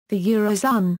The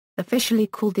Eurozone, officially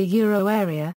called the Euro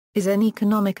area, is an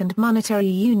economic and monetary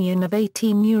union of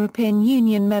 18 European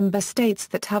Union member states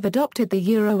that have adopted the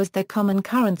euro as their common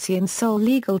currency and sole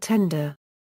legal tender.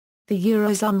 The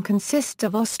Eurozone consists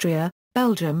of Austria,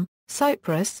 Belgium,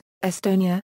 Cyprus,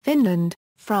 Estonia, Finland,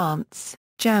 France,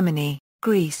 Germany,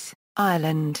 Greece,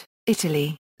 Ireland,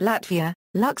 Italy, Latvia,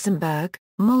 Luxembourg,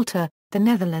 Malta, the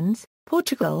Netherlands,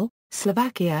 Portugal,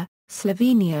 Slovakia,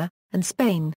 Slovenia, and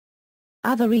Spain.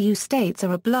 Other EU states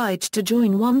are obliged to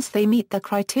join once they meet the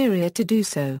criteria to do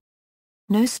so.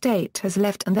 No state has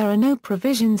left and there are no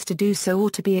provisions to do so or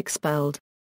to be expelled.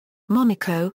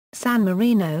 Monaco, San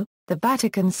Marino, the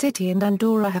Vatican City and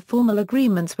Andorra have formal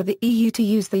agreements with the EU to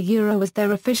use the euro as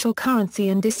their official currency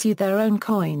and issue their own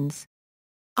coins.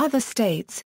 Other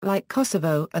states, like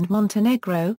Kosovo and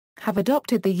Montenegro, have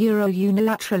adopted the euro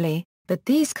unilaterally, but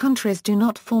these countries do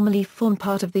not formally form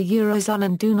part of the Eurozone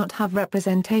and do not have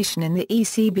representation in the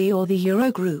ECB or the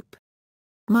Eurogroup.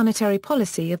 Monetary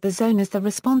policy of the zone is the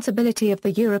responsibility of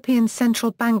the European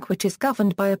Central Bank, which is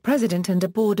governed by a president and a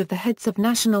board of the heads of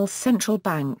national central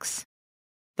banks.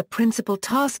 The principal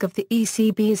task of the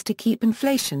ECB is to keep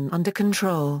inflation under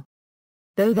control.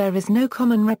 Though there is no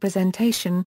common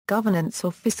representation, governance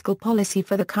or fiscal policy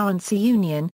for the currency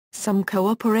union, some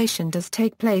cooperation does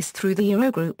take place through the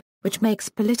Eurogroup, which makes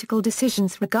political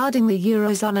decisions regarding the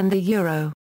Eurozone and the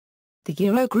euro. The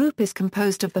Eurogroup is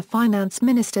composed of the finance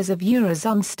ministers of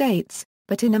Eurozone states,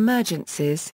 but in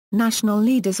emergencies, national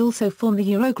leaders also form the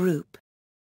Eurogroup.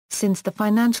 Since the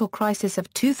financial crisis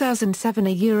of 2007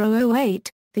 (Euro 08),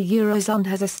 the Eurozone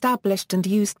has established and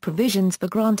used provisions for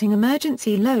granting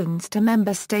emergency loans to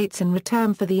member states in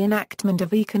return for the enactment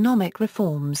of economic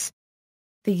reforms.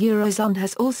 The Eurozone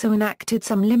has also enacted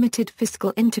some limited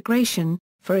fiscal integration,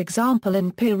 for example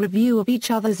in peer review of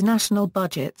each other's national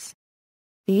budgets.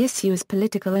 The issue is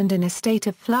political and in a state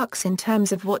of flux in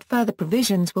terms of what further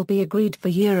provisions will be agreed for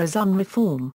Eurozone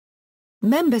reform.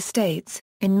 Member states.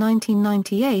 In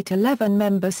 1998, 11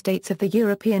 member states of the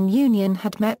European Union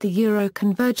had met the euro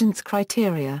convergence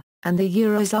criteria, and the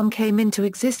Eurozone came into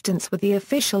existence with the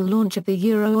official launch of the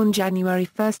euro on January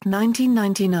 1,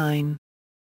 1999.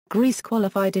 Greece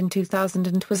qualified in 2000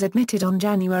 and was admitted on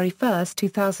January 1,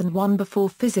 2001 before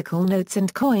physical notes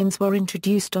and coins were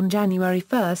introduced on January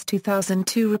 1,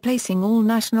 2002, replacing all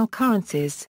national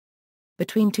currencies.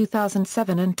 Between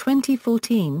 2007 and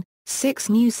 2014, 6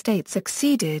 new states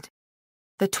acceded.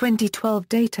 The 2012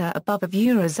 data above of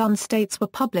Eurozone states were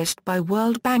published by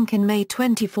World Bank in May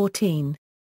 2014.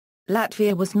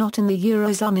 Latvia was not in the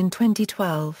Eurozone in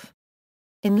 2012.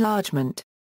 Enlargement.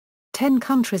 10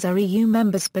 countries are EU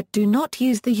members but do not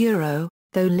use the euro,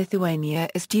 though Lithuania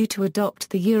is due to adopt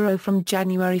the euro from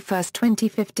January 1,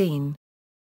 2015.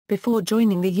 Before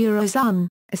joining the Eurozone,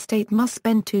 a state must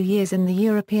spend 2 years in the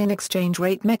European exchange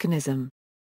rate mechanism.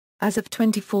 As of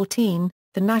 2014,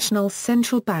 the national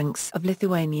central banks of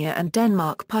Lithuania and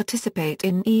Denmark participate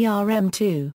in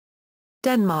ERM2.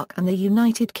 Denmark and the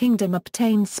United Kingdom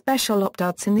obtained special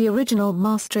opt-outs in the original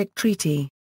Maastricht Treaty.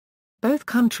 Both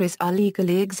countries are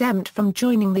legally exempt from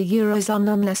joining the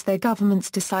Eurozone unless their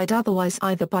governments decide otherwise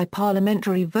either by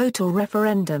parliamentary vote or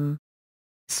referendum.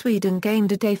 Sweden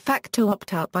gained a de facto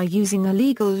opt-out by using a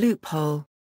legal loophole.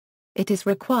 It is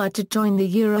required to join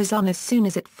the Eurozone as soon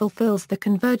as it fulfills the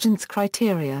convergence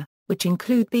criteria, which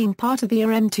include being part of the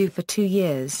ERM2 for 2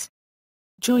 years.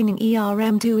 Joining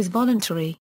ERM2 is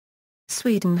voluntary.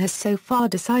 Sweden has so far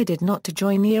decided not to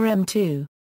join ERM2.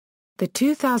 The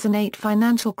 2008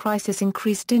 financial crisis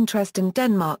increased interest in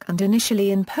Denmark and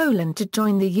initially in Poland to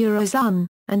join the Eurozone,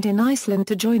 and in Iceland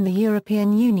to join the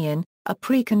European Union, a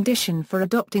precondition for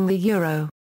adopting the euro.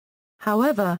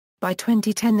 However, by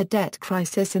 2010 the debt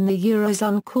crisis in the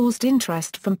Eurozone caused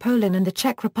interest from Poland and the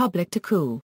Czech Republic to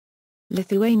cool.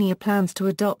 Lithuania plans to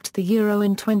adopt the euro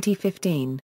in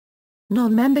 2015.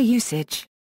 Non-member usage.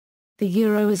 The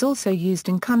euro is also used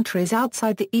in countries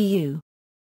outside the EU.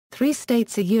 3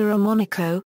 states a euro: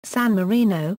 Monaco, San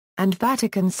Marino, and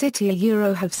Vatican City a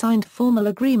euro have signed formal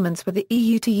agreements with the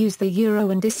EU to use the euro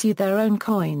and issue their own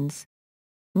coins.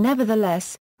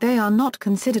 Nevertheless, they are not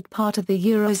considered part of the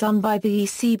Eurozone by the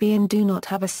ECB and do not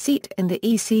have a seat in the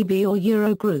ECB or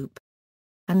Eurogroup.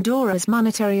 Andorra's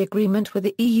monetary agreement with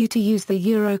the EU to use the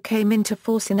euro came into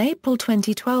force in April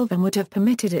 2012 and would have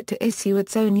permitted it to issue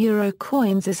its own euro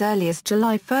coins as early as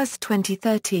July 1,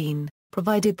 2013,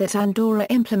 provided that Andorra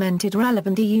implemented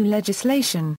relevant EU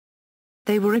legislation.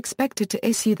 They were expected to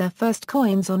issue their first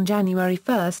coins on January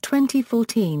 1,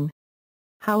 2014.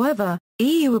 However,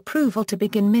 EU approval to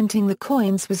begin minting the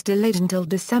coins was delayed until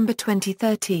December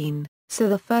 2013, so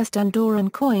the first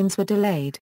Andorran coins were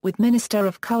delayed. with Minister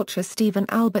of Culture Stephen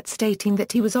Albert stating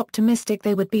that he was optimistic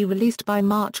they would be released by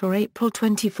March or April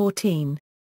 2014.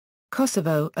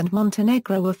 Kosovo and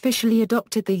Montenegro officially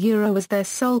adopted the euro as their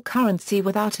sole currency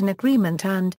without an agreement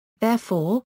and,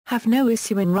 therefore, have no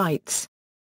issuing rights.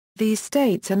 These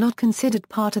states are not considered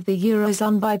part of the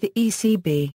Eurozone by the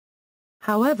ECB.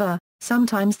 However,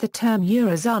 sometimes the term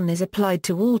Eurozone is applied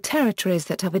to all territories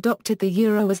that have adopted the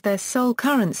euro as their sole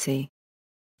currency.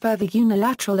 Further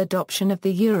unilateral adoption of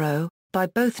the euro, by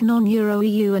both non-Euro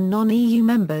EU and non-EU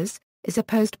members, is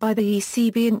opposed by the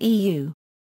ECB and EU.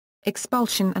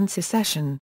 Expulsion and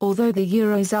secession. Although the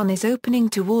Eurozone is opening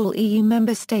to all EU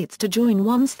member states to join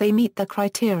once they meet the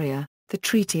criteria, the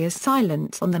treaty is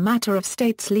silent on the matter of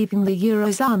states leaving the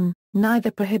Eurozone, neither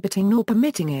prohibiting nor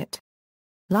permitting it.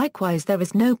 Likewise, there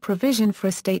is no provision for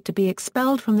a state to be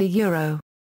expelled from the euro.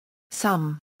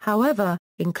 Some, however,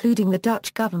 including the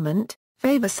Dutch government,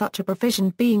 favor such a provision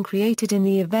being created in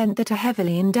the event that a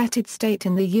heavily indebted state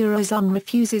in the Eurozone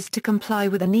refuses to comply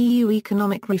with an EU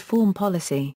economic reform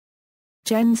policy.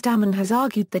 Jens Dammen has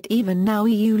argued that even now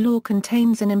EU law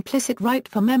contains an implicit right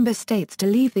for member states to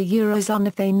leave the Eurozone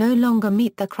if they no longer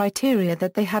meet the criteria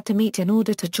that they had to meet in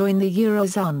order to join the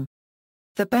Eurozone.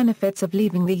 The benefits of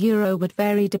leaving the euro would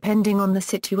vary depending on the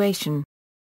situation.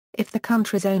 If the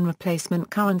country's own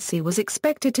replacement currency was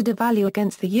expected to devalue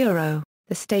against the euro,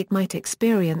 the state might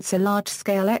experience a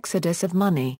large-scale exodus of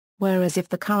money, whereas if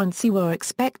the currency were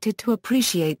expected to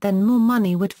appreciate, then more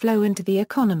money would flow into the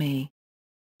economy.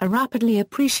 A rapidly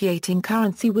appreciating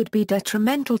currency would be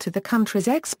detrimental to the country's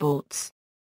exports.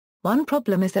 One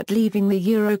problem is that leaving the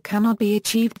euro cannot be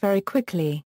achieved very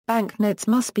quickly. Banknotes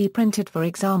must be printed, for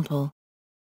example.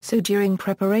 So during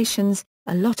preparations,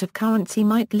 a lot of currency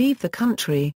might leave the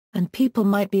country, and people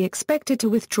might be expected to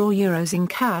withdraw euros in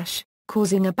cash,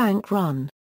 causing a bank run.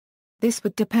 This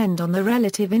would depend on the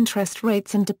relative interest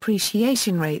rates and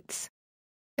depreciation rates.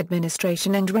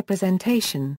 Administration and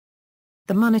representation.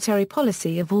 The monetary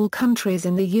policy of all countries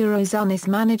in the Eurozone is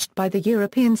managed by the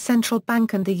European Central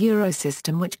Bank and the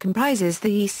Eurosystem, which comprises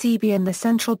the ECB and the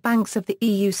central banks of the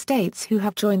EU states who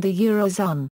have joined the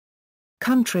Eurozone.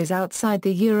 Countries outside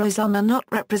the Eurozone are not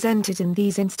represented in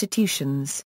these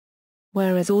institutions.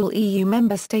 Whereas all EU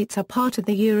member states are part of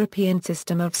the European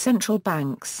system of central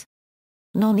banks.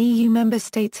 Non-EU member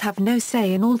states have no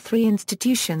say in all three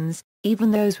institutions, even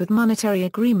those with monetary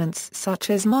agreements such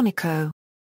as Monaco.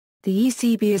 The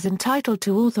ECB is entitled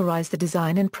to authorize the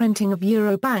design and printing of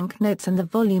euro banknotes and the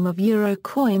volume of euro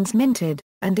coins minted,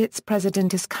 and its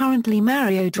president is currently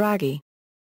Mario Draghi.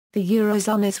 The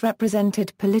Eurozone is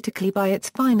represented politically by its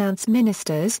finance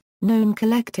ministers, known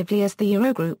collectively as the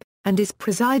Eurogroup, and is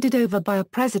presided over by a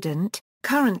president,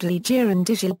 currently Jeroen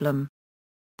Dijsselbloem.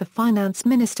 The finance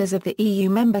ministers of the EU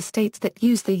member states that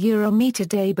use the euro meet a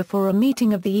day before a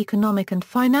meeting of the Economic and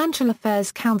Financial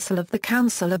Affairs Council of the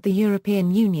Council of the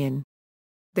European Union.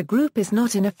 The group is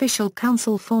not in official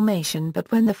council formation,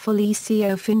 but when the full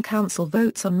ECOFIN Council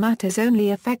votes on matters only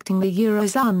affecting the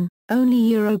Eurozone, only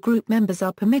Eurogroup members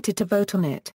are permitted to vote on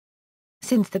it.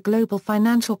 Since the global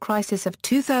financial crisis of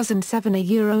 2007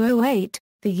 (Euro 08),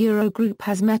 the Eurogroup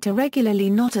has met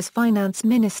irregularly not as finance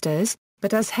ministers,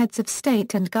 but as heads of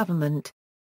state and government.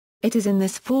 It is in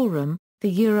this forum, the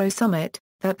Euro Summit,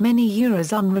 that many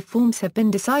Eurozone reforms have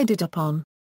been decided upon.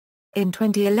 In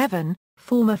 2011,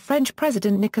 former French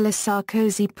President Nicolas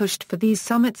Sarkozy pushed for these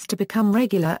summits to become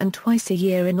regular and twice a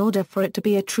year in order for it to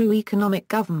be a true economic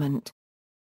government.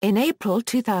 In April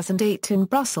 2008 in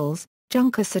Brussels,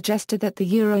 Juncker suggested that the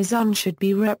Eurozone should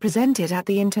be represented at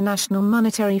the International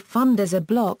Monetary Fund as a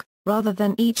bloc, rather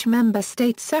than each member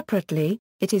state separately.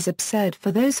 It is absurd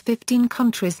for those 15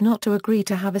 countries not to agree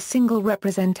to have a single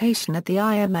representation at the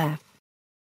IMF.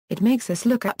 It makes us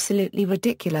look absolutely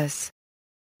ridiculous.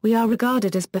 We are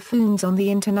regarded as buffoons on the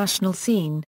international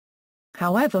scene.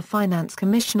 However, Finance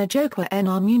Commissioner Joko N.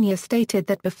 Almunia stated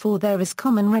that before there is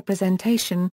common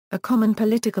representation, a common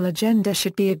political agenda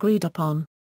should be agreed upon.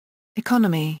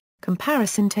 Economy,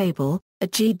 comparison table, a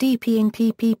GDP in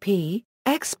PPP,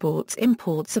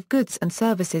 exports-imports of goods and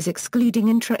services excluding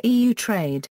intra-EU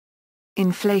trade.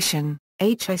 Inflation,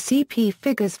 HICP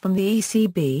figures from the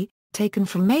ECB, taken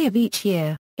from May of each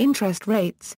year. Interest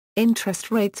rates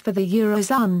for the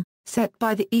Eurozone, set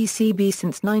by the ECB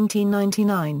since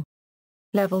 1999.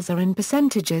 Levels are in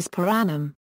percentages per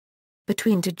annum.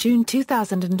 Between June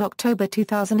 2000 and October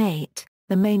 2008,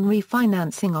 the main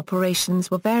refinancing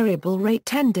operations were variable rate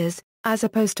tenders, as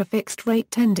opposed to fixed rate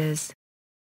tenders.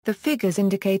 The figures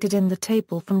indicated in the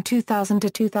table from 2000 to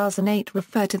 2008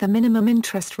 refer to the minimum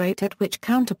interest rate at which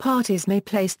counterparties may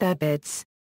place their bids.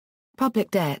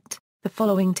 Public debt, The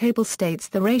following table states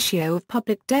the ratio of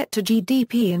public debt to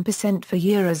GDP in percent for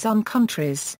Eurozone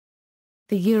countries.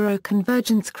 The Euro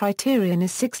convergence criterion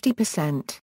is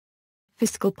 60%.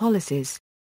 Fiscal policies.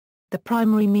 The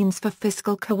primary means for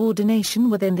fiscal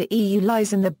coordination within the EU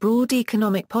lies in the broad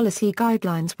economic policy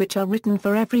guidelines which are written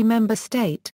for every member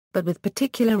state, but with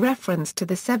particular reference to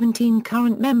the 17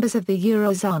 current members of the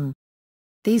Eurozone.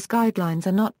 These guidelines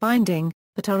are not binding,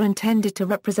 but are intended to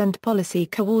represent policy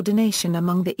coordination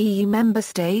among the EU member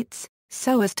states,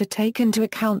 so as to take into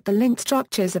account the linked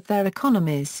structures of their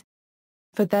economies.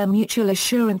 For their mutual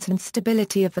assurance and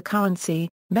stability of the currency,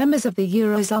 members of the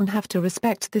Eurozone have to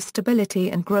respect the Stability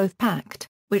and Growth Pact,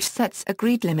 which sets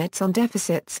agreed limits on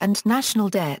deficits and national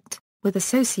debt, with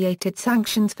associated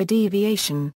sanctions for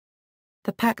deviation.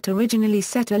 The pact originally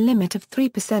set a limit of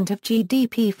 3% of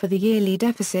GDP for the yearly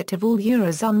deficit of all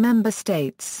Eurozone member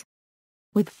states,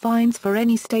 with fines for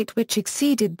any state which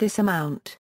exceeded this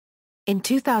amount. In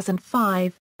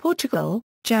 2005, Portugal,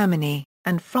 Germany,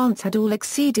 and France had all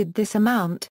exceeded this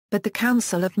amount, but the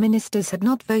Council of Ministers had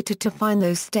not voted to fine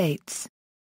those states.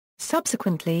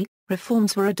 Subsequently,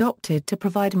 reforms were adopted to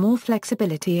provide more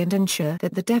flexibility and ensure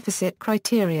that the deficit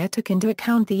criteria took into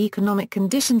account the economic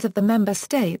conditions of the member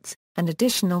states, and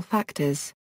additional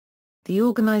factors. The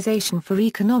Organization for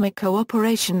Economic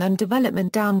Cooperation and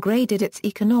Development downgraded its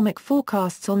economic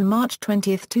forecasts on March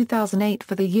 20, 2008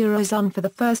 for the Eurozone for the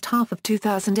first half of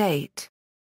 2008.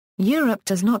 Europe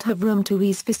does not have room to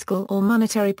ease fiscal or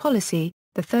monetary policy,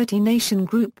 the 30-nation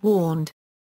group warned.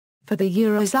 For the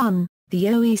Eurozone, the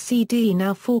OECD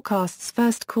now forecasts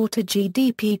first-quarter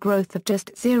GDP growth of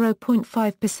just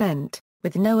 0.5%,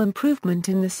 with no improvement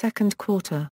in the second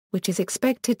quarter, which is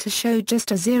expected to show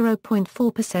just a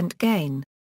 0.4% gain.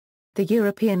 The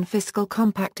European Fiscal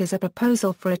Compact is a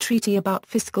proposal for a treaty about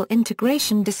fiscal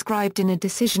integration described in a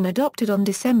decision adopted on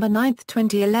December 9,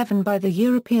 2011 by the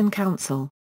European Council.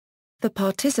 The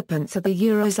participants are the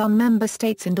Eurozone member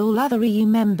states and all other EU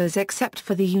members except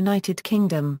for the United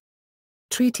Kingdom.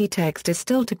 Treaty text is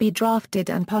still to be drafted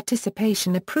and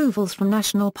participation approvals from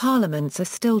national parliaments are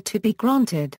still to be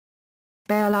granted.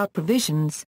 Bailout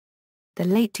provisions. The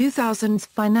late 2000s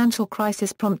financial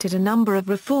crisis prompted a number of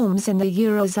reforms in the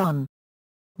Eurozone.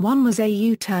 One was a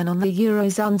U-turn on the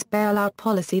Eurozone's bailout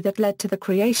policy that led to the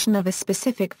creation of a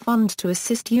specific fund to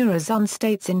assist Eurozone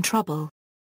states in trouble.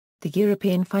 The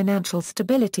European Financial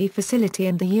Stability Facility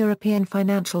and the European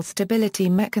Financial Stability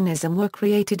Mechanism were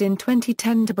created in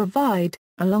 2010 to provide,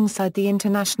 alongside the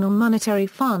International Monetary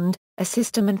Fund, a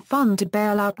system and fund to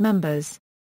bail out members.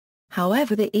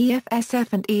 However, the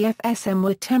EFSF and EFSM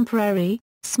were temporary,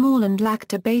 small and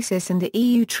lacked a basis in the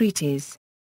EU treaties.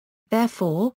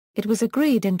 Therefore, it was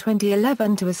agreed in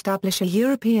 2011 to establish a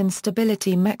European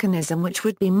Stability Mechanism which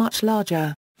would be much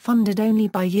larger, funded only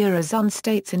by Eurozone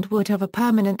states and would have a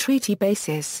permanent treaty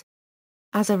basis.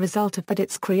 As a result of that,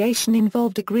 its creation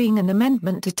involved agreeing an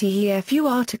amendment to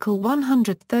TEFU Article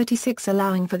 136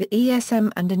 allowing for the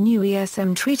ESM and a new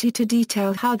ESM treaty to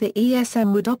detail how the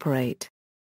ESM would operate.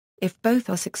 If both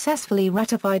are successfully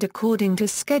ratified according to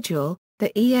schedule,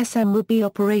 the ESM would be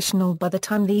operational by the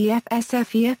time the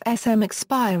EFSF-EFSM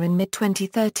expire in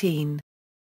mid-2013.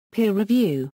 Peer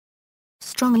review.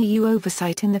 Strong EU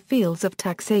oversight in the fields of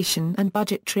taxation and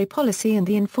budgetary policy and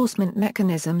the enforcement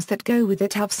mechanisms that go with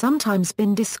it have sometimes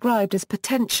been described as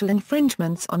potential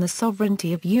infringements on the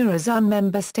sovereignty of Eurozone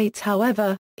member states.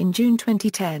 However, in June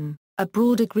 2010, a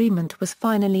broad agreement was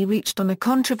finally reached on a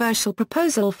controversial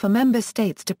proposal for member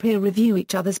states to peer review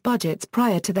each other's budgets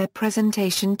prior to their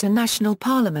presentation to national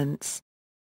parliaments.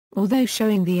 Although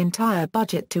showing the entire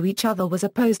budget to each other was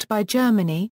opposed by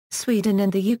Germany, Sweden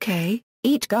and the UK,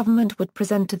 each government would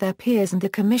present to their peers and the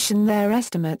Commission their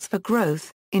estimates for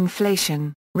growth,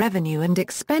 inflation, revenue and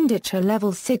expenditure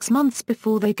levels 6 months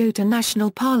before they go to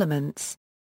national parliaments.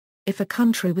 If a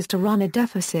country was to run a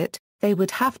deficit, they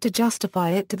would have to justify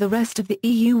it to the rest of the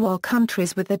EU, while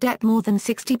countries with a debt more than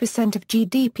 60% of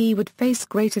GDP would face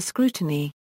greater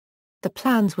scrutiny. The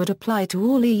plans would apply to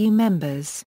all EU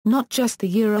members, not just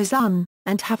the Eurozone,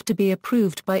 and have to be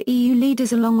approved by EU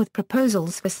leaders along with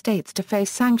proposals for states to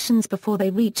face sanctions before they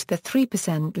reach the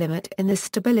 3% limit in the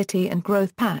Stability and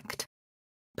Growth Pact.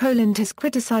 Poland has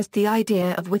criticized the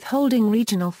idea of withholding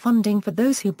regional funding for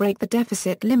those who break the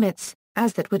deficit limits,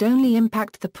 as that would only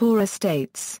impact the poorer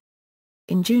states.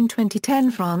 In June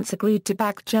 2010, France agreed to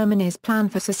back Germany's plan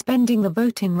for suspending the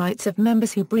voting rights of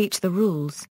members who breach the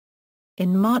rules.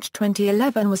 In March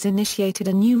 2011 was initiated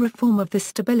a new reform of the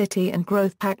Stability and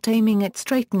Growth Pact aiming at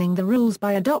straightening the rules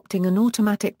by adopting an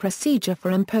automatic procedure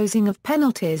for imposing of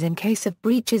penalties in case of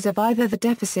breaches of either the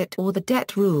deficit or the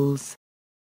debt rules.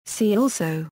 See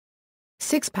also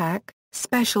Six-pack,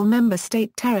 Special Member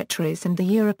State Territories and the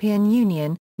European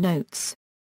Union, Notes.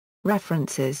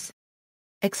 References.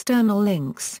 External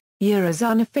links,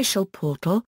 Eurozone Official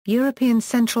Portal, European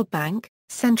Central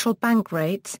Bank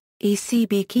Rates,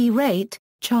 ECB Key Rate,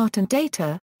 Chart and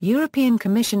Data, European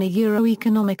Commission Euro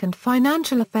Economic and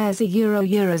Financial Affairs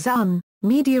Eurozone,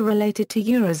 media related to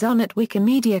Eurozone at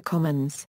Wikimedia Commons.